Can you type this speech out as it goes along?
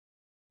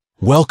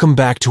Welcome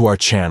back to our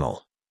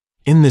channel.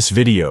 In this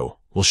video,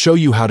 we'll show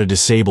you how to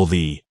disable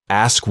the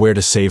Ask Where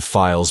to Save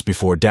Files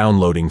Before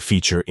Downloading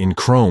feature in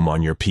Chrome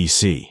on your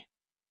PC.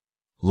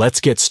 Let's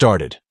get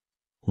started.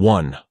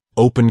 1.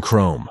 Open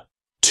Chrome.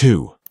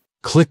 2.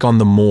 Click on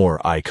the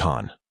More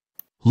icon.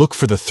 Look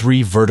for the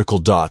 3 vertical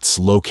dots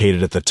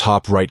located at the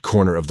top right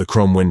corner of the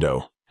Chrome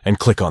window and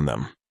click on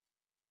them.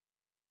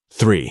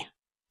 3.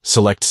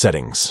 Select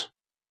Settings.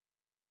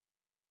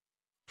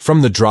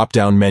 From the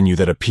drop-down menu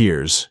that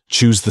appears,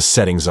 choose the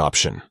Settings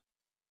option.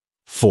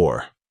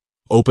 4.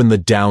 Open the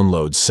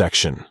Downloads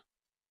section.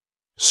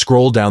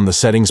 Scroll down the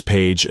Settings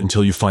page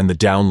until you find the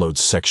Downloads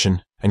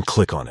section and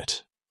click on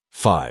it.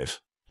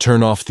 5.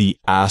 Turn off the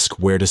Ask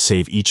Where to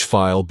Save Each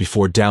File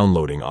Before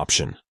Downloading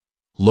option.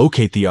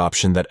 Locate the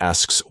option that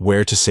asks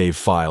where to save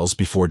files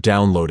before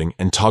downloading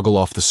and toggle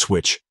off the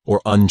switch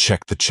or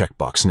uncheck the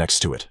checkbox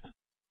next to it.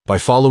 By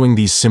following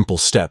these simple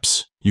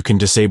steps, you can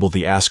disable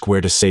the Ask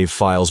Where to Save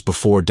Files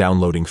Before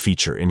Downloading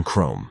feature in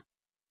Chrome.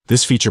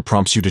 This feature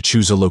prompts you to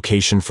choose a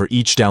location for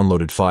each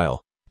downloaded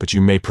file, but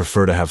you may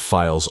prefer to have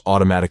files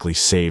automatically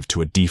saved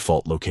to a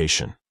default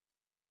location.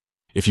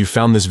 If you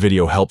found this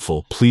video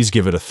helpful, please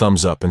give it a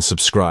thumbs up and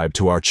subscribe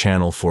to our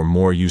channel for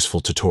more useful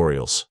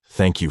tutorials.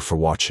 Thank you for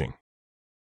watching.